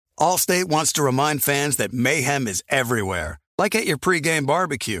Allstate wants to remind fans that mayhem is everywhere, like at your pregame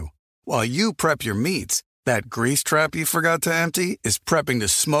barbecue. While you prep your meats, that grease trap you forgot to empty is prepping to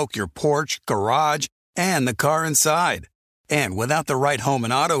smoke your porch, garage, and the car inside. And without the right home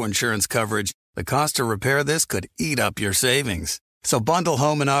and auto insurance coverage, the cost to repair this could eat up your savings. So bundle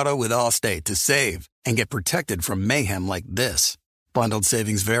home and auto with Allstate to save and get protected from mayhem like this. Bundled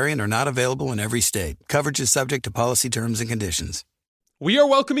savings vary and are not available in every state. Coverage is subject to policy terms and conditions. We are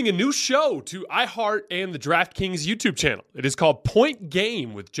welcoming a new show to iHeart and the DraftKings YouTube channel. It is called Point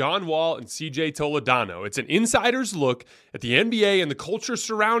Game with John Wall and CJ Toledano. It's an insider's look at the NBA and the culture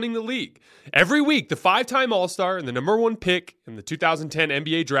surrounding the league. Every week, the five-time All-Star and the number one pick in the 2010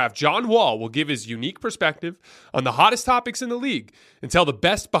 NBA draft, John Wall, will give his unique perspective on the hottest topics in the league and tell the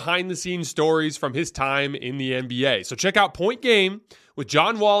best behind-the-scenes stories from his time in the NBA. So check out Point Game with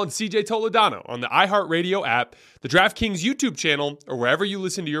John Wall and CJ Toledano on the iHeartRadio app, the DraftKings YouTube channel, or wherever you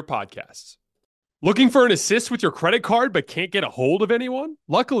listen to your podcasts. Looking for an assist with your credit card but can't get a hold of anyone?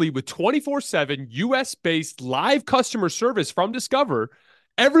 Luckily, with 24/7 US-based live customer service from Discover,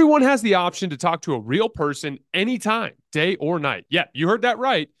 everyone has the option to talk to a real person anytime, day or night. Yeah, you heard that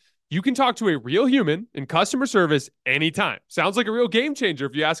right. You can talk to a real human in customer service anytime. Sounds like a real game changer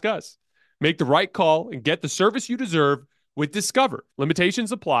if you ask us. Make the right call and get the service you deserve with Discover.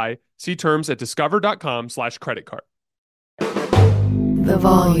 Limitations apply. See terms at discover.com/creditcard. The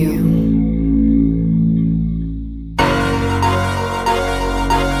volume.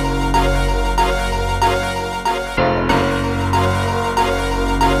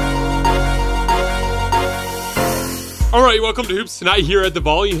 All right, welcome to Hoops Tonight here at The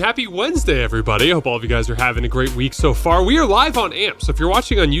Volume. Happy Wednesday, everybody. I hope all of you guys are having a great week so far. We are live on AMP, so if you're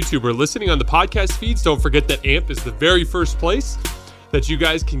watching on YouTube or listening on the podcast feeds, don't forget that AMP is the very first place that you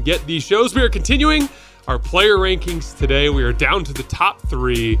guys can get these shows. We are continuing our player rankings today. We are down to the top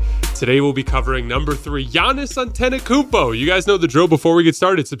three. Today we'll be covering number 3, Giannis Antetokounmpo. You guys know the drill. Before we get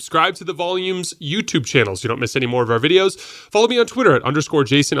started, subscribe to the Volume's YouTube channel so you don't miss any more of our videos. Follow me on Twitter at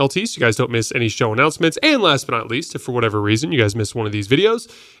 _JasonLT so you guys don't miss any show announcements. And last but not least, if for whatever reason you guys missed one of these videos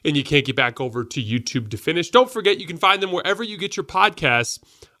and you can't get back over to YouTube to finish, don't forget you can find them wherever you get your podcasts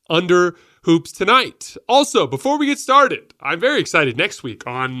under Hoops Tonight. Also, before we get started, I'm very excited. Next week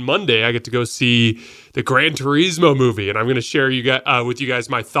on Monday, I get to go see the Gran Turismo movie, and I'm going to share with you guys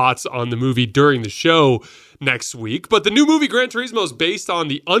my thoughts on the movie during the show next week. But the new movie Gran Turismo is based on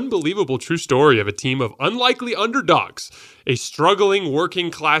the unbelievable true story of a team of unlikely underdogs, a struggling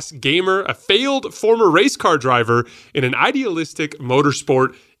working-class gamer, a failed former race car driver, and an idealistic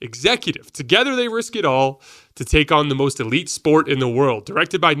motorsport executive. Together, they risk it all to take on the most elite sport in the world.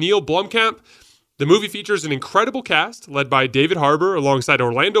 Directed by Neil Blomkamp, the movie features an incredible cast led by David Harbour alongside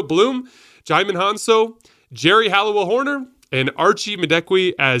Orlando Bloom, Jaimin Hanso, Jerry Halliwell Horner, and Archie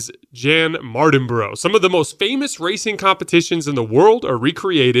Madekwe as Jan Mardenborough. Some of the most famous racing competitions in the world are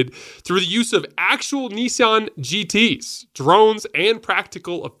recreated through the use of actual Nissan GTs, drones, and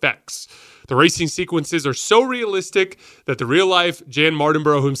practical effects. The racing sequences are so realistic that the real-life Jan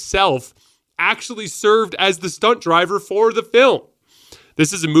Mardenborough himself actually served as the stunt driver for the film.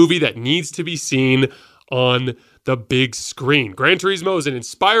 This is a movie that needs to be seen on the big screen. Gran Turismo is an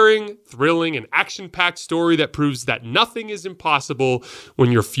inspiring, thrilling, and action-packed story that proves that nothing is impossible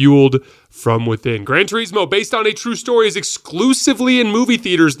when you're fueled from within. Gran Turismo, based on a true story, is exclusively in movie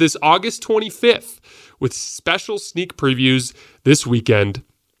theaters this August 25th with special sneak previews this weekend.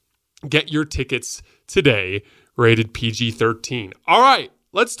 Get your tickets today, rated PG-13. All right,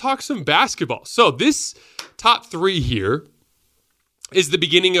 let's talk some basketball. So this top 3 here is the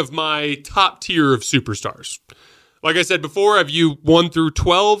beginning of my top tier of superstars. Like I said before, I view 1 through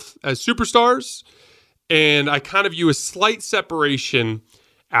 12 as superstars, and I kind of view a slight separation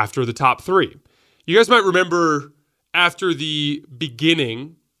after the top 3. You guys might remember after the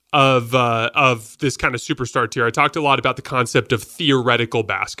beginning of this kind of superstar tier, I talked a lot about the concept of theoretical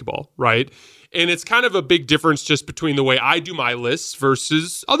basketball, right? And it's kind of a big difference just between the way I do my lists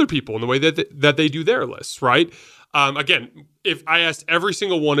versus other people and the way that they do their lists, right? Again, if I asked every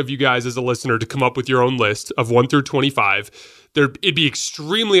single one of you guys as a listener to come up with your own list of 1 through 25, it'd be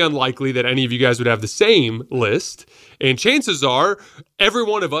extremely unlikely that any of you guys would have the same list. And chances are, every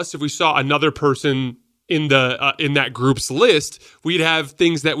one of us, if we saw another person in that group's list, we'd have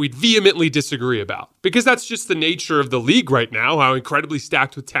things that we'd vehemently disagree about, because that's just the nature of the league right now, how incredibly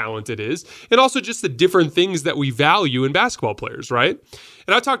stacked with talent it is, and also just the different things that we value in basketball players, right?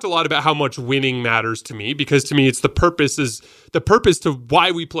 And I talked a lot about how much winning matters to me, because to me it's the purpose to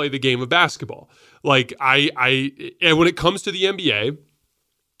why we play the game of basketball. Like and when it comes to the NBA,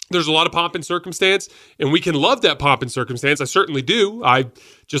 There's a lot of pomp and circumstance, and we can love that pomp and circumstance. I certainly do. I,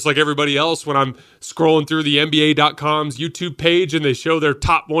 just like everybody else, when I'm scrolling through the NBA.com's YouTube page and they show their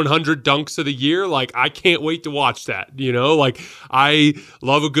top 100 dunks of the year, like, I can't wait to watch that, you know? Like, I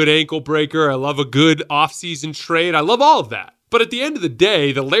love a good ankle breaker. I love a good offseason trade. I love all of that. But at the end of the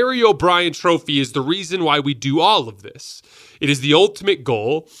day, the Larry O'Brien Trophy is the reason why we do all of this. It is the ultimate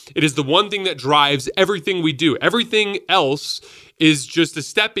goal. It is the one thing that drives everything we do. Everything else is just a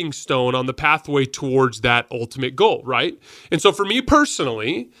stepping stone on the pathway towards that ultimate goal, right? And so for me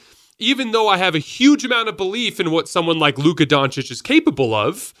personally, even though I have a huge amount of belief in what someone like Luka Doncic is capable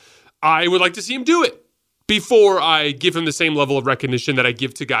of, I would like to see him do it before I give him the same level of recognition that I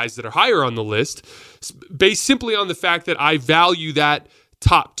give to guys that are higher on the list, based simply on the fact that I value that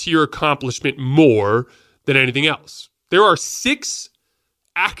top tier accomplishment more than anything else. There are 6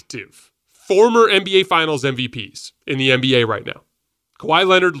 active former NBA Finals MVPs in the NBA right now. Kawhi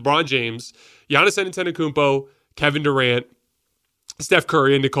Leonard, LeBron James, Giannis Antetokounmpo, Kevin Durant, Steph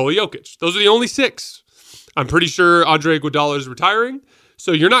Curry, and Nikola Jokic. Those are the only 6. I'm pretty sure Andre Iguodala is retiring,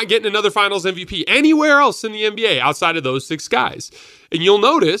 so you're not getting another Finals MVP anywhere else in the NBA outside of those 6 guys. And you'll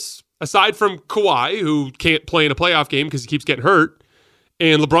notice, aside from Kawhi, who can't play in a playoff game because he keeps getting hurt,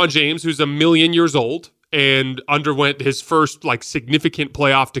 and LeBron James, who's a million years old and underwent his first significant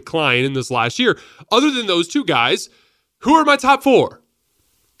playoff decline in this last year, other than those 2 guys, who are my top 4?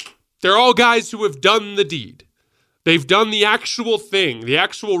 They're all guys who have done the deed. They've done the actual thing, the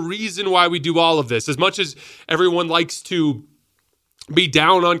actual reason why we do all of this. As much as everyone likes to be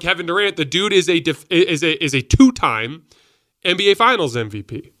down on Kevin Durant, the dude is a 2-time NBA Finals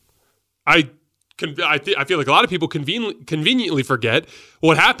MVP. I feel like a lot of people conveniently forget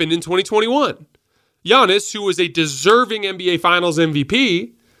what happened in 2021. Giannis, who was a deserving NBA Finals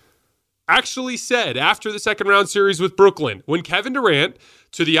MVP, actually said after the second round series with Brooklyn, when Kevin Durant,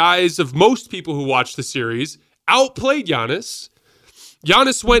 to the eyes of most people who watched the series, outplayed Giannis,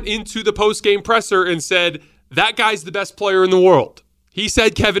 Giannis went into the post-game presser and said, that guy's the best player in the world. He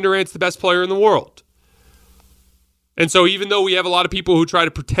said Kevin Durant's the best player in the world. And so even though we have a lot of people who try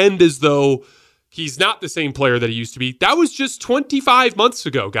to pretend as though he's not the same player that he used to be, that was just 25 months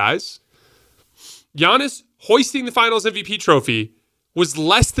ago, guys. Giannis hoisting the Finals MVP trophy was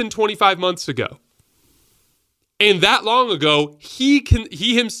less than 25 months ago. And that long ago, he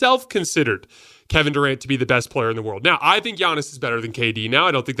himself considered Kevin Durant to be the best player in the world. Now, I think Giannis is better than KD now.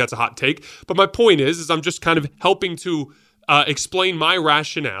 I don't think that's a hot take. But my point is I'm just kind of helping to explain my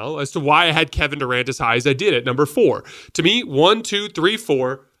rationale as to why I had Kevin Durant as high as I did at number 4. To me, 1, 2, 3,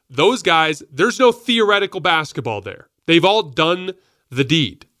 4, those guys, there's no theoretical basketball there. They've all done the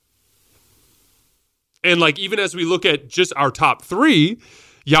deed. And even as we look at just our top 3,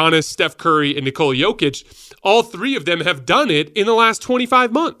 Giannis, Steph Curry, and Nikola Jokic, all 3 of them have done it in the last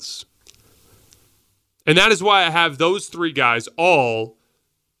 25 months. And that is why I have those 3 guys all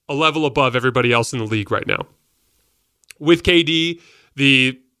a level above everybody else in the league right now. With KD,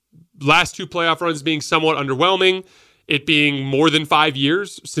 the last 2 playoff runs being somewhat underwhelming, it being more than 5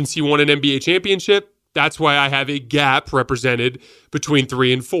 years since he won an NBA championship, that's why I have a gap represented between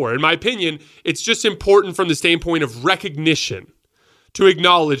 3 and 4. In my opinion, it's just important from the standpoint of recognition to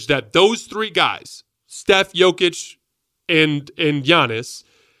acknowledge that those 3 guys, Steph, Jokic, and Giannis,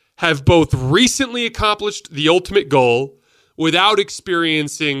 have both recently accomplished the ultimate goal without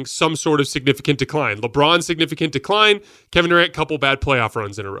experiencing some sort of significant decline. LeBron, significant decline. Kevin Durant, couple bad playoff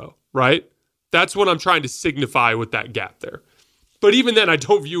runs in a row, right? That's what I'm trying to signify with that gap there. But even then, I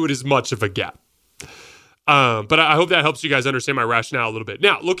don't view it as much of a gap. But I hope that helps you guys understand my rationale a little bit.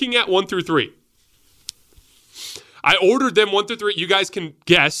 Now, looking at 1 through 3. I ordered them 1 through 3. You guys can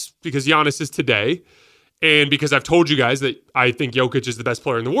guess because Giannis is today. And because I've told you guys that I think Jokic is the best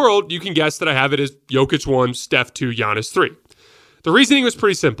player in the world, you can guess that I have it as Jokic 1, Steph 2, Giannis 3. The reasoning was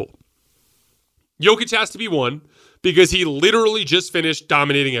pretty simple. Jokic has to be 1 because he literally just finished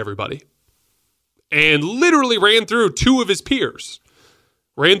dominating everybody. And literally ran through 2 of his peers.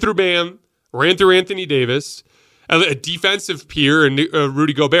 Ran through Bam, ran through Anthony Davis. A defensive peer, and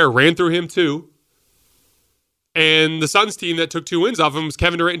Rudy Gobert, ran through him too. And the Suns team that took 2 wins off him was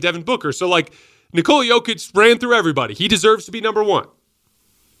Kevin Durant and Devin Booker. So Nikola Jokic ran through everybody. He deserves to be number 1.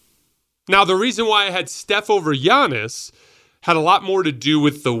 Now, the reason why I had Steph over Giannis had a lot more to do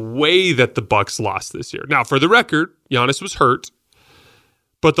with the way that the Bucks lost this year. Now, for the record, Giannis was hurt.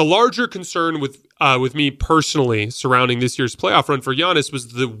 But the larger concern with with me personally surrounding this year's playoff run for Giannis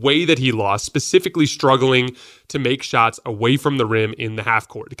was the way that he lost, specifically struggling to make shots away from the rim in the half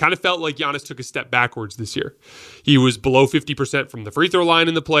court. It kind of felt like Giannis took a step backwards this year. He was below 50% from the free throw line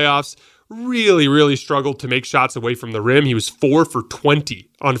in the playoffs, really struggled to make shots away from the rim. He was 4 for 20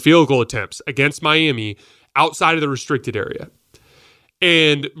 on field goal attempts against Miami outside of the restricted area.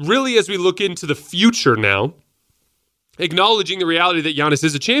 And really, as we look into the future now, acknowledging the reality that Giannis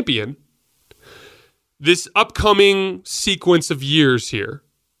is a champion, this upcoming sequence of years here,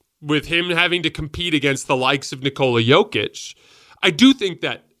 with him having to compete against the likes of Nikola Jokic, I do think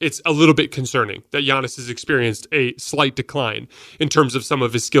that it's a little bit concerning that Giannis has experienced a slight decline in terms of some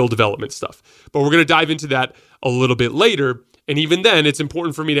of his skill development stuff. But we're going to dive into that a little bit later. And even then, it's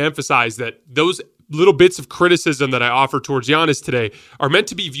important for me to emphasize that those little bits of criticism that I offer towards Giannis today are meant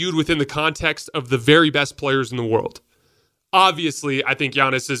to be viewed within the context of the very best players in the world. Obviously, I think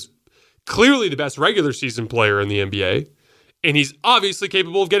Giannis is clearly the best regular season player in the NBA, and he's obviously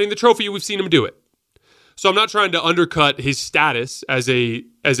capable of getting the trophy. We've seen him do it. So I'm not trying to undercut his status as a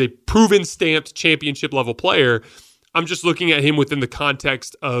proven stamped championship level player. I'm just looking at him within the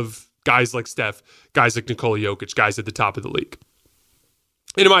context of guys like Steph, guys like Nikola Jokic, guys at the top of the league.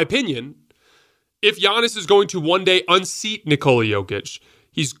 And in my opinion, if Giannis is going to one day unseat Nikola Jokic,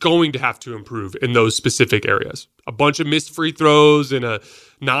 he's going to have to improve in those specific areas. A bunch of missed free throws and a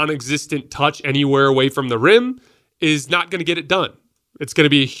non-existent touch anywhere away from the rim is not going to get it done. It's going to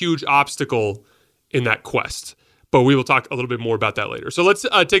be a huge obstacle in that quest. But we will talk a little bit more about that later. So let's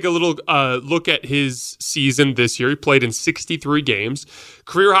take a little look at his season this year. He played in 63 games.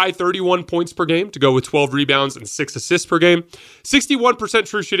 Career high 31 points per game to go with 12 rebounds and 6 assists per game. 61%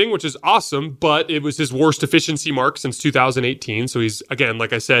 true shooting, which is awesome, but it was his worst efficiency mark since 2018. So he's, again,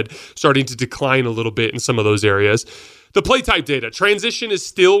 like I said, starting to decline a little bit in some of those areas. The play type data. Transition is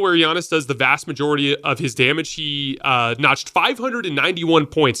still where Giannis does the vast majority of his damage. He notched 591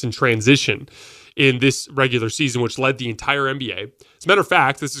 points in transition in this regular season, which led the entire NBA. As a matter of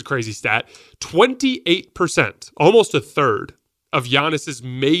fact, this is a crazy stat, 28%, almost a third, of Giannis's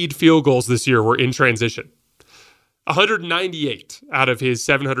made field goals this year were in transition. 198 out of his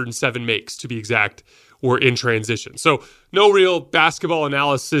 707 makes, to be exact, were in transition. So no real basketball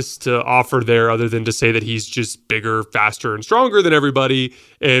analysis to offer there other than to say that he's just bigger, faster, and stronger than everybody,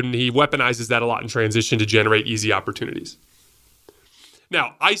 and he weaponizes that a lot in transition to generate easy opportunities.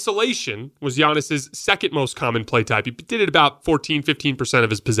 Now, isolation was Giannis's second most common play type. He did it about 15% of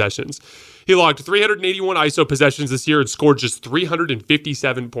his possessions. He logged 381 ISO possessions this year and scored just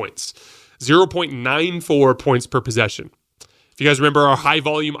 357 points, 0.94 points per possession. If you guys remember our high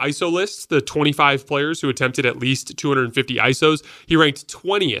volume ISO list, the 25 players who attempted at least 250 ISOs, he ranked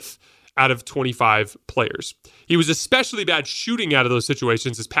 20th out of 25 players. He was especially bad shooting out of those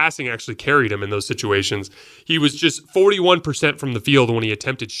situations. His passing actually carried him in those situations. He was just 41% from the field when he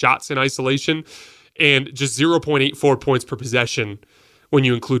attempted shots in isolation and just 0.84 points per possession when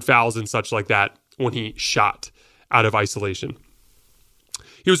you include fouls and such like that when he shot out of isolation.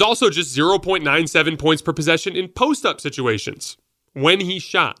 He was also just 0.97 points per possession in post-up situations when he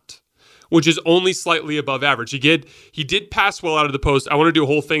shot, which is only slightly above average. He did pass well out of the post. I want to do a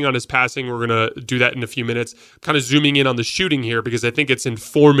whole thing on his passing. We're going to do that in a few minutes, kind of zooming in on the shooting here because I think it's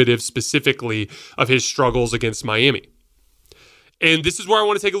informative specifically of his struggles against Miami. And this is where I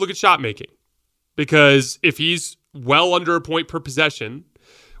want to take a look at shot making, because if he's well under a point per possession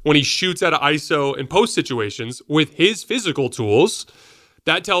when he shoots out of ISO and post situations with his physical tools,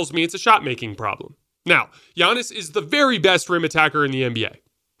 that tells me it's a shot making problem. Now, Giannis is the very best rim attacker in the NBA.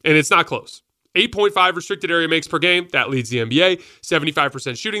 And it's not close. 8.5 restricted area makes per game. That leads the NBA.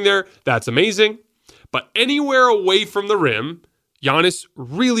 75% shooting there. That's amazing. But anywhere away from the rim, Giannis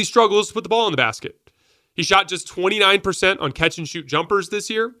really struggles to put the ball in the basket. He shot just 29% on catch and shoot jumpers this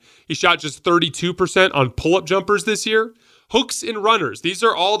year. He shot just 32% on pull-up jumpers this year. Hooks and runners. These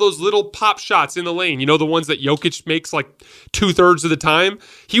are all those little pop shots in the lane. You know, the ones that Jokic makes like 2/3 of the time.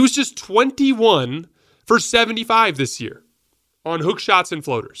 He was just 21 for 75 this year on hook shots and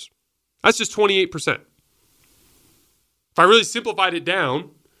floaters. That's just 28%. If I really simplified it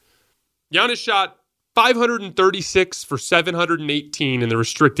down, Giannis shot 536 for 718 in the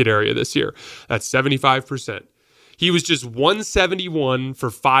restricted area this year. That's 75%. He was just 171 for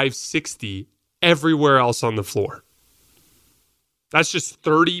 560 everywhere else on the floor. That's just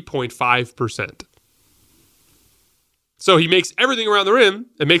 30.5%. So he makes everything around the rim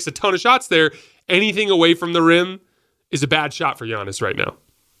and makes a ton of shots there. Anything away from the rim is a bad shot for Giannis right now.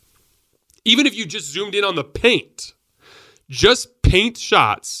 Even if you just zoomed in on the paint, just paint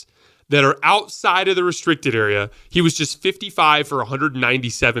shots, that are outside of the restricted area, he was just 55 for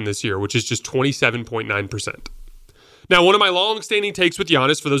 197 this year, which is just 27.9%. Now, one of my long-standing takes with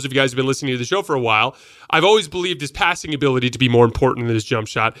Giannis, for those of you guys who've been listening to the show for a while, I've always believed his passing ability to be more important than his jump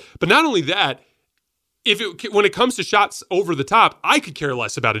shot. But not only that, when it comes to shots over the top, I could care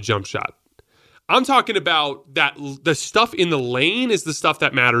less about a jump shot. I'm talking about that the stuff in the lane is the stuff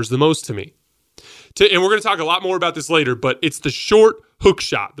that matters the most to me. And we're going to talk a lot more about this later, but it's the short hook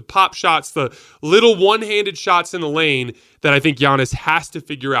shot, the pop shots, the little one-handed shots in the lane that I think Giannis has to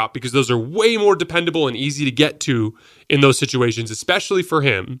figure out, because those are way more dependable and easy to get to in those situations, especially for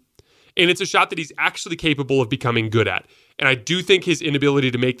him. And it's a shot that he's actually capable of becoming good at. And I do think his inability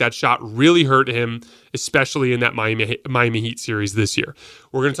to make that shot really hurt him, especially in that Miami Heat series this year.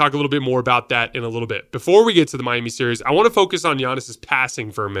 We're going to talk a little bit more about that in a little bit. Before we get to the Miami series, I want to focus on Giannis's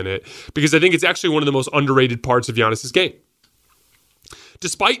passing for a minute, because I think it's actually one of the most underrated parts of Giannis's game.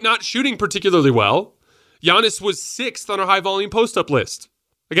 Despite not shooting particularly well, Giannis was 6th on our high-volume post-up list.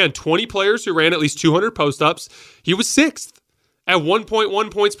 Again, 20 players who ran at least 200 post-ups. He was 6th at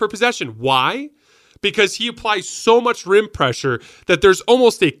 1.1 points per possession. Why? Because he applies so much rim pressure that there's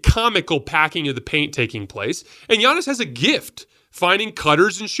almost a comical packing of the paint taking place. And Giannis has a gift finding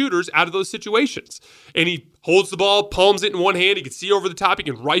cutters and shooters out of those situations. And he holds the ball, palms it in one hand. He can see over the top. He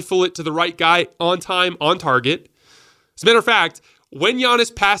can rifle it to the right guy on time, on target. As a matter of fact, when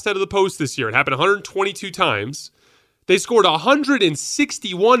Giannis passed out of the post this year, it happened 122 times, they scored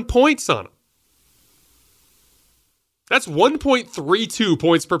 161 points on him. That's 1.32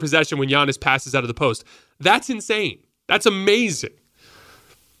 points per possession when Giannis passes out of the post. That's insane. That's amazing.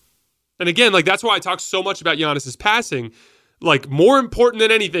 And again, that's why I talk so much about Giannis's passing. More important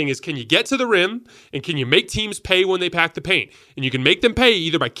than anything is, can you get to the rim, and can you make teams pay when they pack the paint? And you can make them pay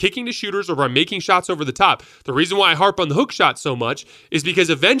either by kicking to shooters or by making shots over the top. The reason why I harp on the hook shot so much is because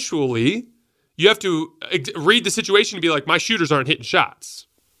eventually you have to read the situation and be like, my shooters aren't hitting shots.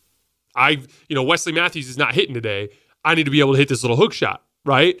 Wesley Matthews is not hitting today. I need to be able to hit this little hook shot,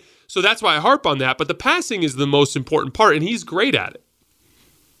 right? So that's why I harp on that. But the passing is the most important part, and he's great at it.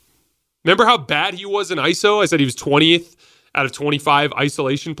 Remember how bad he was in ISO? I said he was 20th out of 25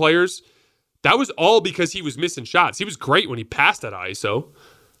 isolation players. That was all because he was missing shots. He was great when he passed out of ISO.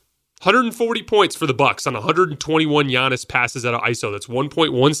 140 points for the Bucks on 121 Giannis passes out of ISO. That's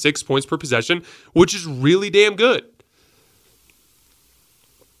 1.16 points per possession, which is really damn good.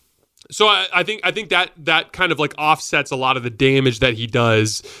 So I think that kind of offsets a lot of the damage that he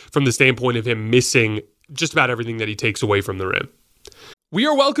does from the standpoint of him missing just about everything that he takes away from the rim. We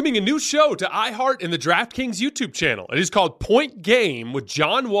are welcoming a new show to iHeart and the DraftKings YouTube channel. It is called Point Game with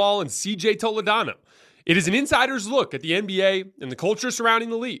John Wall and CJ Toledano. It is an insider's look at the NBA and the culture surrounding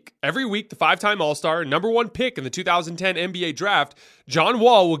the league. Every week, the 5-time All-Star and number 1 pick in the 2010 NBA Draft, John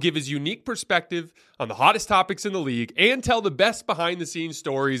Wall will give his unique perspective on the hottest topics in the league and tell the best behind-the-scenes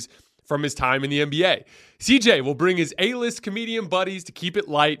stories from his time in the NBA. CJ will bring his A-list comedian buddies to keep it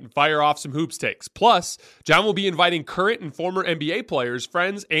light and fire off some hoops takes. Plus, John will be inviting current and former NBA players,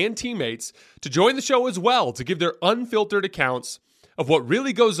 friends, and teammates to join the show as well to give their unfiltered accounts of what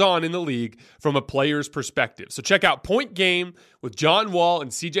really goes on in the league from a player's perspective. So check out Point Game with John Wall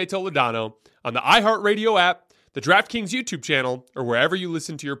and CJ Toledano on the iHeartRadio app, the DraftKings YouTube channel, or wherever you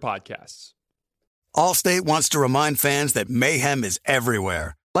listen to your podcasts. Allstate wants to remind fans that mayhem is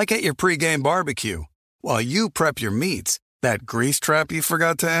everywhere, like at your pregame barbecue. While you prep your meats, that grease trap you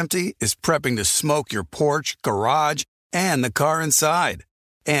forgot to empty is prepping to smoke your porch, garage, and the car inside.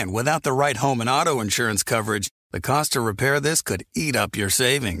 And without the right home and auto insurance coverage, the cost to repair this could eat up your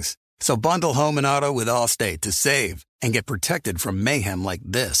savings. So bundle home and auto with Allstate to save and get protected from mayhem like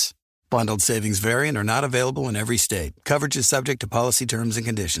this. Bundled savings vary and are not available in every state. Coverage is subject to policy terms and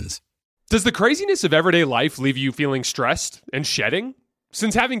conditions. Does the craziness of everyday life leave you feeling stressed and shedding?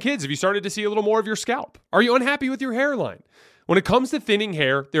 Since having kids, have you started to see a little more of your scalp? Are you unhappy with your hairline? When it comes to thinning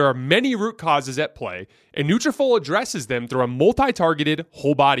hair, there are many root causes at play, and Nutrafol addresses them through a multi-targeted,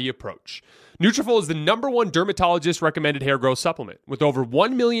 whole-body approach. Nutrafol is the #1 dermatologist-recommended hair growth supplement, with over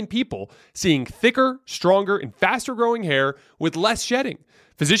 1 million people seeing thicker, stronger, and faster-growing hair with less shedding.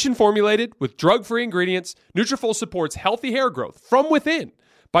 Physician-formulated with drug-free ingredients, Nutrafol supports healthy hair growth from within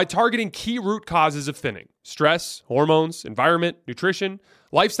by targeting key root causes of thinning: stress, hormones, environment, nutrition,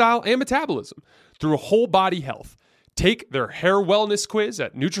 lifestyle, and metabolism through whole-body health. Take their hair wellness quiz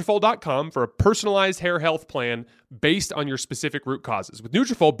at Nutrafol.com for a personalized hair health plan based on your specific root causes. With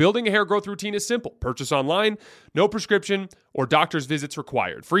Nutrafol, building a hair growth routine is simple. Purchase online, no prescription or doctor's visits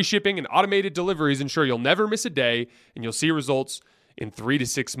required. Free shipping and automated deliveries ensure you'll never miss a day, and you'll see results in 3 to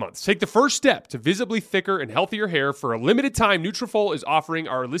 6 months. Take the first step to visibly thicker and healthier hair. For a limited time, Nutrafol is offering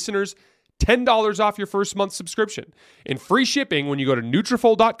our listeners $10 off your first month subscription and free shipping when you go to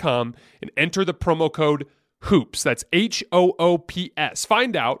Nutrafol.com and enter the promo code HOOPS. That's HOOPS.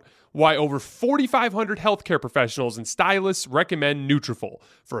 Find out why over 4,500 healthcare professionals and stylists recommend Nutrafol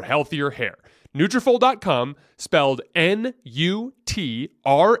for healthier hair. Nutrafol.com, spelled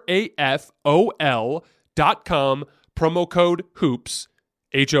Nutrafol.com, promo code HOOPS,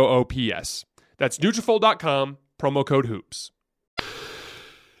 HOOPS. That's Nutrafol.com, promo code HOOPS.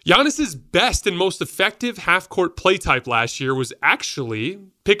 Giannis's best and most effective half-court play type last year was actually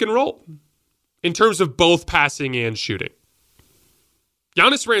pick and roll, in terms of both passing and shooting.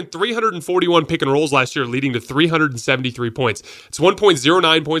 Giannis ran 341 pick and rolls last year, leading to 373 points. It's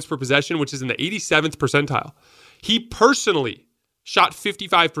 1.09 points per possession, which is in the 87th percentile. He personally shot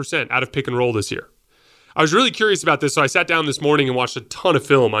 55% out of pick and roll this year. I was really curious about this, so I sat down this morning and watched a ton of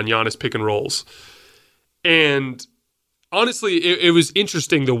film on Giannis pick and rolls. And honestly, it was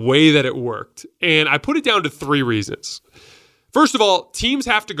interesting the way that it worked. And I put it down to 3 reasons. First of all, teams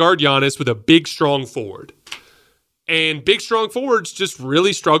have to guard Giannis with a big, strong forward. And big, strong forwards just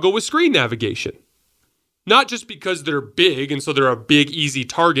really struggle with screen navigation. Not just because they're big, and so they're a big, easy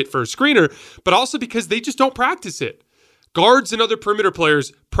target for a screener, but also because they just don't practice it. Guards and other perimeter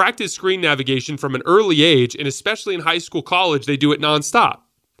players practice screen navigation from an early age, and especially in high school, college, they do it nonstop.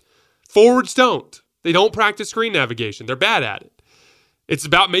 Forwards don't. They don't practice screen navigation. They're bad at it. It's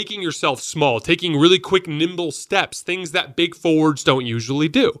about making yourself small, taking really quick, nimble steps, things that big forwards don't usually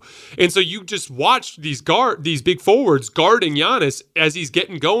do. And so you just watch these big forwards guarding Giannis as he's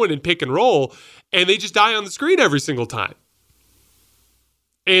getting going in pick and roll, and they just die on the screen every single time.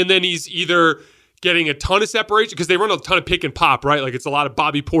 And then he's either getting a ton of separation, because they run a ton of pick and pop, right? Like it's a lot of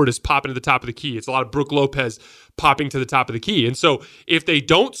Bobby Portis popping to the top of the key. It's a lot of Brook Lopez popping to the top of the key. And so if they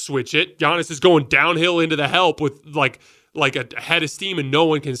don't switch it, Giannis is going downhill into the help with like a head of steam and no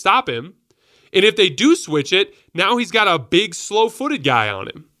one can stop him. And if they do switch it, now he's got a big, slow-footed guy on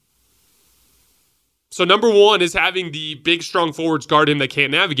him. So number 1 is having the big, strong forwards guard him that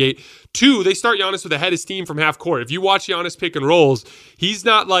can't navigate. 2, they start Giannis with a head of steam from half court. If you watch Giannis pick and rolls, he's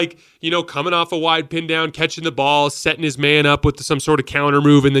not like, coming off a wide pin down, catching the ball, setting his man up with some sort of counter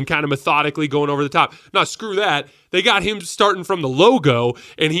move, and then kind of methodically going over the top. No, screw that. They got him starting from the logo,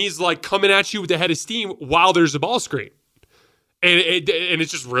 and he's like coming at you with the head of steam while there's a ball screen. And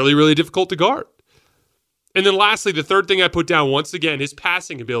it's just really, really difficult to guard. And then lastly, the third thing I put down, once again, his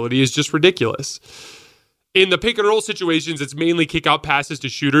passing ability is just ridiculous. In the pick and roll situations, it's mainly kick out passes to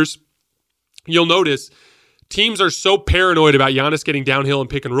shooters. You'll notice teams are so paranoid about Giannis getting downhill and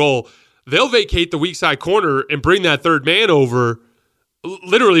pick and roll, they'll vacate the weak side corner and bring that third man over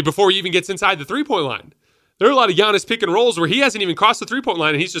literally before he even gets inside the three-point line. There are a lot of Giannis pick and rolls where he hasn't even crossed the three-point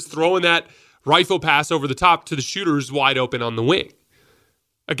line and he's just throwing that rifle pass over the top to the shooters wide open on the wing.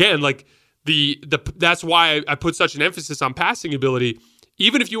 Again, like that's why I put such an emphasis on passing ability.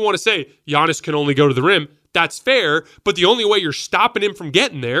 Even if you want to say Giannis can only go to the rim, that's fair, but the only way you're stopping him from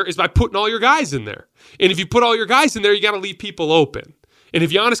getting there is by putting all your guys in there. And if you put all your guys in there, you got to leave people open. And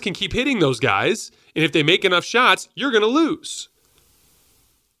if Giannis can keep hitting those guys, and if they make enough shots, you're going to lose.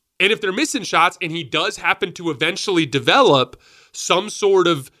 And if they're missing shots, and he does happen to eventually develop some sort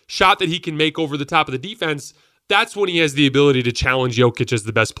of shot that he can make over the top of the defense, that's when he has the ability to challenge Jokic as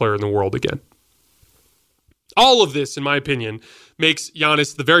the best player in the world again. All of this, in my opinion, makes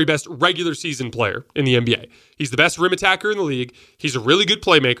Giannis the very best regular season player in the NBA. He's the best rim attacker in the league. He's a really good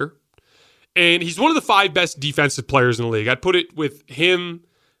playmaker. And he's one of the 5 best defensive players in the league. I'd put it with him,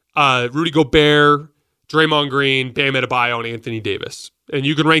 Rudy Gobert, Draymond Green, Bam Adebayo, and Anthony Davis. And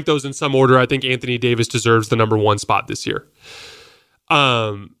you can rank those in some order. I think Anthony Davis deserves the number 1 spot this year.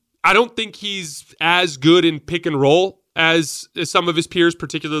 I don't think he's as good in pick and roll as some of his peers,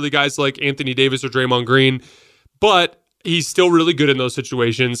 particularly guys like Anthony Davis or Draymond Green, but he's still really good in those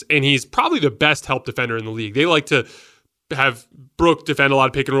situations, and he's probably the best help defender in the league. They like to have Brook defend a lot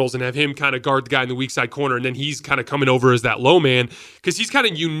of pick and rolls and have him kind of guard the guy in the weak side corner, and then he's kind of coming over as that low man because he's kind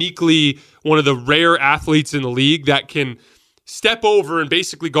of uniquely one of the rare athletes in the league that can step over and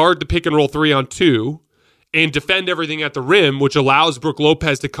basically guard the pick and roll 3-on-2 and defend everything at the rim, which allows Brook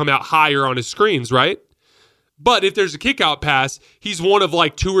Lopez to come out higher on his screens, right? But if there's a kick-out pass, he's one of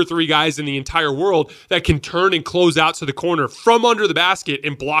like 2 or 3 guys in the entire world that can turn and close out to the corner from under the basket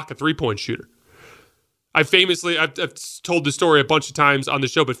and block a three-point shooter. I've told this story a bunch of times on the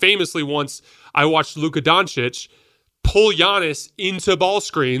show, but famously once I watched Luka Doncic pull Giannis into ball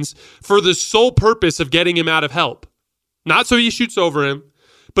screens for the sole purpose of getting him out of help. Not so he shoots over him,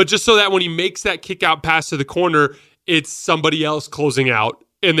 but just so that when he makes that kick-out pass to the corner, it's somebody else closing out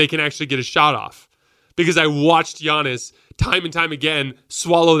and they can actually get a shot off. Because I watched Giannis time and time again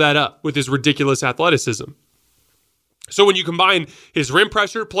swallow that up with his ridiculous athleticism. So when you combine his rim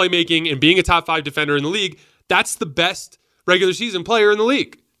pressure, playmaking, and being a top 5 defender in the league, that's the best regular season player in the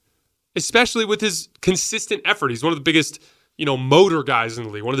league. Especially with his consistent effort. He's one of the biggest, motor guys in the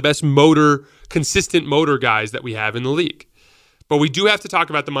league. One of the best consistent motor guys that we have in the league. But we do have to talk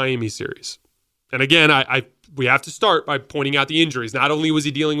about the Miami series. And again, we have to start by pointing out the injuries. Not only was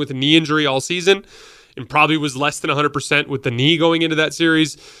he dealing with a knee injury all season, and probably was less than 100% with the knee going into that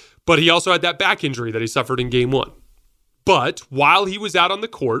series, but he also had that back injury that he suffered in Game 1. But while he was out on the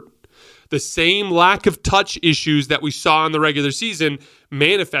court, the same lack of touch issues that we saw in the regular season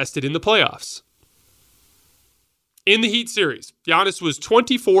manifested in the playoffs. In the Heat series, Giannis was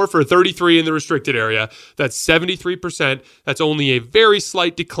 24 for 33 in the restricted area. That's 73%. That's only a very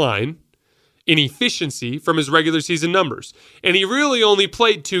slight decline in efficiency from his regular season numbers. And he really only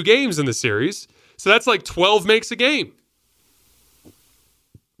played 2 games in the series, so that's like 12 makes a game,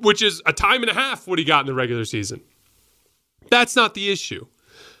 which is a time and a half what he got in the regular season. That's not the issue.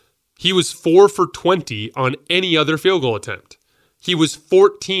 He was 4 for 20 on any other field goal attempt. He was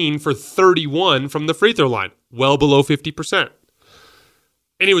 14 for 31 from the free throw line, well below 50%.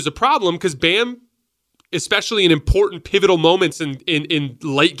 And it was a problem because Bam, especially in important pivotal moments in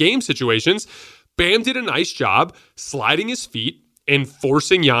late game situations, Bam did a nice job sliding his feet and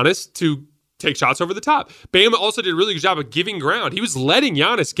forcing Giannis to take shots over the top. Bam also did a really good job of giving ground. He was letting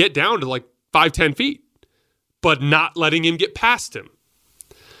Giannis get down to like 5-10 feet, but not letting him get past him.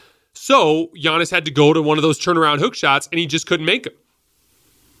 So Giannis had to go to one of those turnaround hook shots, and he just couldn't make them.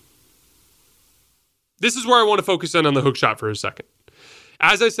 This is where I want to focus in on the hook shot for a second.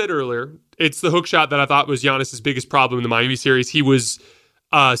 As I said earlier, it's the hook shot that I thought was Giannis' biggest problem in the Miami series. He was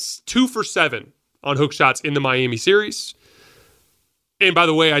 2 for 7 on hook shots in the Miami series. And by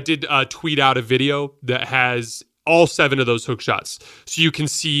the way, I did tweet out a video that has all 7 of those hook shots. So you can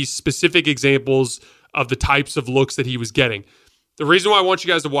see specific examples of the types of looks that he was getting. The reason why I want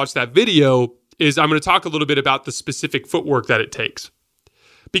you guys to watch that video is I'm going to talk a little bit about the specific footwork that it takes.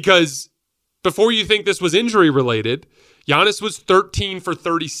 Because before you think this was injury related, Giannis was 13 for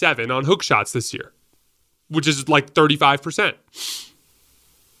 37 on hook shots this year, which is like 35%.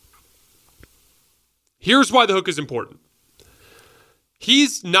 Here's why the hook is important.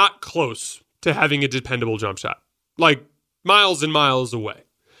 He's not close to having a dependable jump shot, like miles and miles away.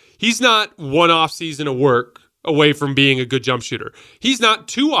 He's not one off season of work away from being a good jump shooter. He's not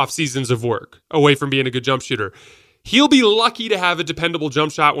 2 off seasons of work away from being a good jump shooter. He'll be lucky to have a dependable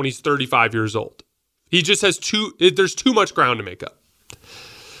jump shot when he's 35 years old. He just has there's too much ground to make up.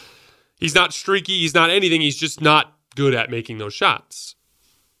 He's not streaky, he's not anything, he's just not good at making those shots.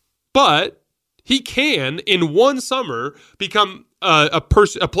 But he can, in one summer, become a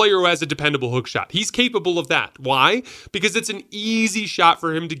player who has a dependable hook shot. He's capable of that. Why? Because it's an easy shot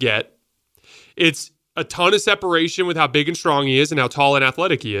for him to get. It's a ton of separation with how big and strong he is and how tall and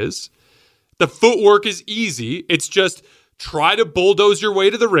athletic he is. The footwork is easy. It's just try to bulldoze your way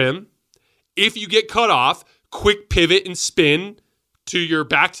to the rim. If you get cut off, quick pivot and spin to your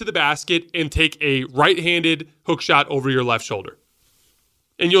back to the basket and take a right-handed hook shot over your left shoulder.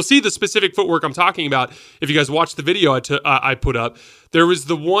 And you'll see the specific footwork I'm talking about if you guys watch the video I put up. There was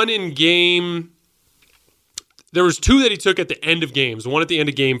the one in game... There was 2 that he took at the end of games. One at the end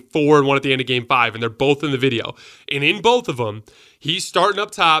of game 4 and one at the end of game 5. And they're both in the video. And in both of them, he's starting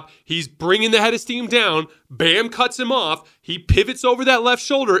up top. He's bringing the head of steam down. Bam cuts him off. He pivots over that left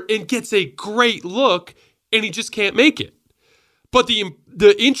shoulder and gets a great look. And he just can't make it. But the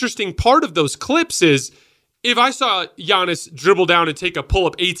interesting part of those clips is if I saw Giannis dribble down and take a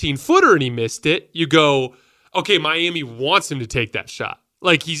pull-up 18-footer and he missed it, you go, okay, Miami wants him to take that shot.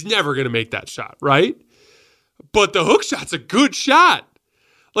 Like, he's never going to make that shot, right? But the hook shot's a good shot.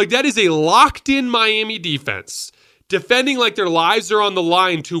 Like, that is a locked-in Miami defense, defending like their lives are on the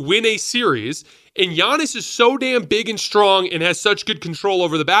line to win a series. And Giannis is so damn big and strong and has such good control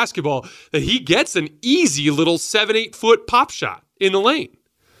over the basketball that he gets an easy little 7-8 foot pop shot in the lane.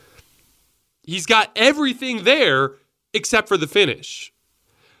 He's got everything there except for the finish.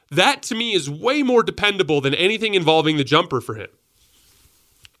 That, to me, is way more dependable than anything involving the jumper for him.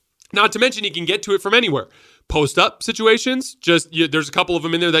 Not to mention he can get to it from anywhere. Post-up situations, there's a couple of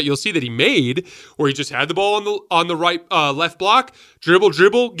them in there that you'll see that he made where he just had the ball on the right left block,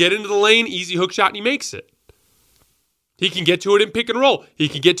 dribble, get into the lane, easy hook shot, and he makes it. He can get to it in pick and roll. He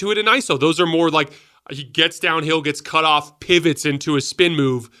can get to it in ISO. Those are more like he gets downhill, gets cut off, pivots into a spin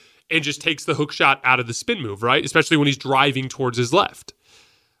move, and just takes the hook shot out of the spin move, right? Especially when he's driving towards his left.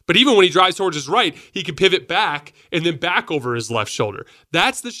 But even when he drives towards his right, he can pivot back and then back over his left shoulder.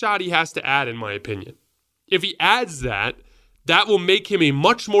 That's the shot he has to add, in my opinion. If he adds that, that will make him a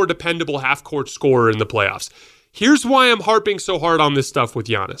much more dependable half-court scorer in the playoffs. Here's why I'm harping so hard on this stuff with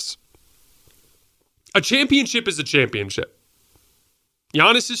Giannis. A championship is a championship.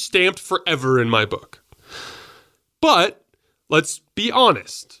 Giannis is stamped forever in my book. But let's be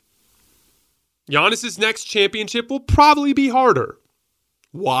honest. Giannis's next championship will probably be harder.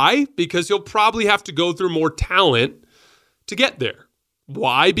 Why? Because he'll probably have to go through more talent to get there.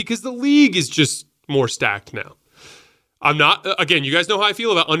 Why? Because the league is just more stacked now. Again, you guys know how I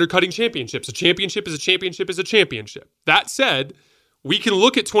feel about undercutting championships. A championship is a championship is a championship. That said, we can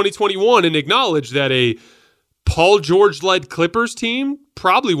look at 2021 and acknowledge that a Paul George-led Clippers team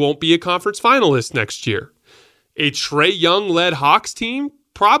probably won't be a conference finalist next year. A Trae Young-led Hawks team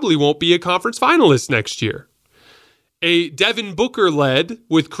probably won't be a conference finalist next year. A Devin Booker-led,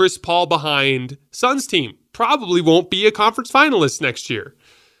 with Chris Paul behind, Suns team probably won't be a conference finalist next year.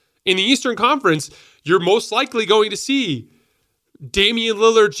 In the Eastern Conference, you're most likely going to see Damian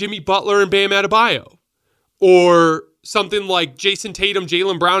Lillard, Jimmy Butler, and Bam Adebayo. Or something like Jason Tatum,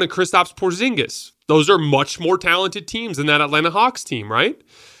 Jaylen Brown, and Kristaps Porzingis. Those are much more talented teams than that Atlanta Hawks team, right?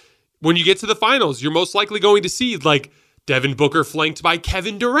 When you get to the finals, you're most likely going to see like Devin Booker flanked by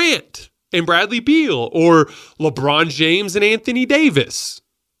Kevin Durant and Bradley Beal, or LeBron James and Anthony Davis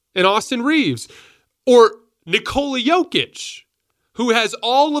and Austin Reeves, or Nikola Jokic, who has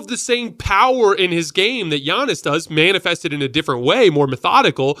all of the same power in his game that Giannis does, manifested in a different way, more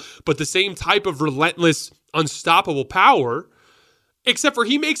methodical, but the same type of relentless, unstoppable power, except for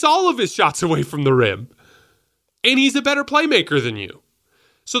he makes all of his shots away from the rim. And he's a better playmaker than you.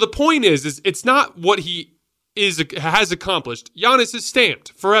 So the point is it's not what he has accomplished. Giannis is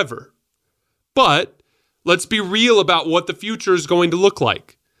stamped forever. But let's be real about what the future is going to look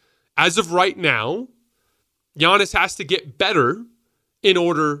like. As of right now, Giannis has to get better in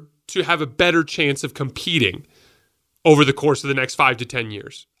order to have a better chance of competing over the course of the next 5 to 10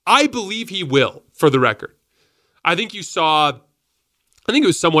 years. I believe he will, for the record. I think it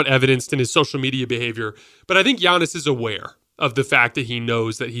was somewhat evidenced in his social media behavior, but I think Giannis is aware of the fact that he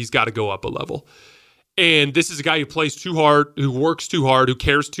knows that he's got to go up a level. And this is a guy who plays too hard, who works too hard, who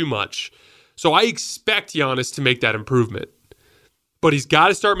cares too much. So I expect Giannis to make that improvement. But he's got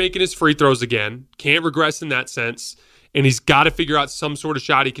to start making his free throws again. Can't regress in that sense. And he's got to figure out some sort of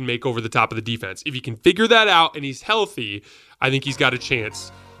shot he can make over the top of the defense. If he can figure that out and he's healthy, I think he's got a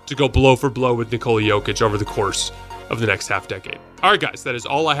chance to go blow for blow with Nikola Jokic over the course of the next half decade. All right, guys, that is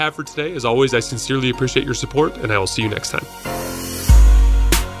all I have for today. As always, I sincerely appreciate your support, and I will see you next time.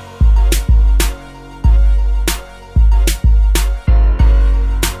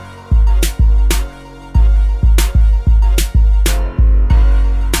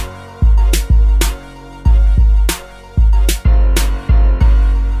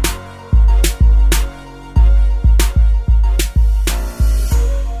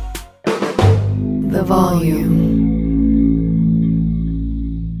 The volume.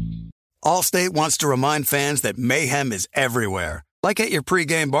 Allstate wants to remind fans that mayhem is everywhere, like at your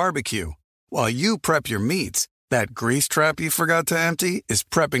pregame barbecue. While you prep your meats, that grease trap you forgot to empty is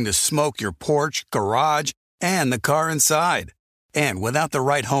prepping to smoke your porch, garage, and the car inside. And without the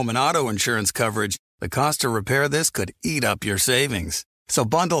right home and auto insurance coverage, the cost to repair this could eat up your savings. So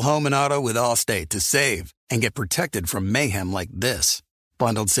bundle home and auto with Allstate to save and get protected from mayhem like this.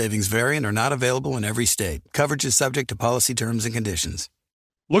 Bundled savings vary and are not available in every state. Coverage is subject to policy terms and conditions.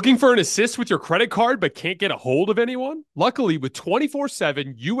 Looking for an assist with your credit card but can't get a hold of anyone? Luckily, with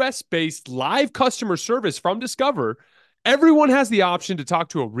 24/7 U.S.-based live customer service from Discover, everyone has the option to talk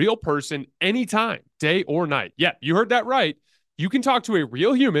to a real person anytime, day or night. Yeah, you heard that right. You can talk to a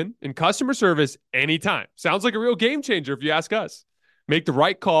real human in customer service anytime. Sounds like a real game changer if you ask us. Make the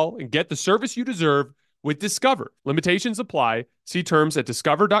right call and get the service you deserve with Discover. Limitations apply. See terms at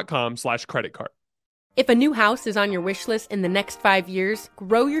discover.com/creditcard. If a new house is on your wish list in the next 5 years,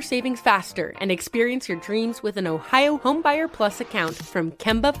 grow your savings faster and experience your dreams with an Ohio Homebuyer Plus account from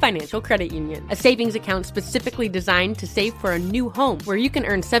Kemba Financial Credit Union. A savings account specifically designed to save for a new home, where you can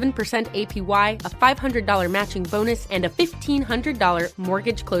earn 7% APY, a $500 matching bonus, and a $1,500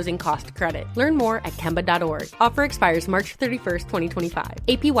 mortgage closing cost credit. Learn more at Kemba.org. Offer expires March 31st, 2025.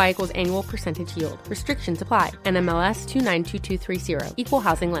 APY equals annual percentage yield. Restrictions apply. NMLS 292230. Equal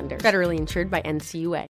housing lender. Federally insured by NCUA.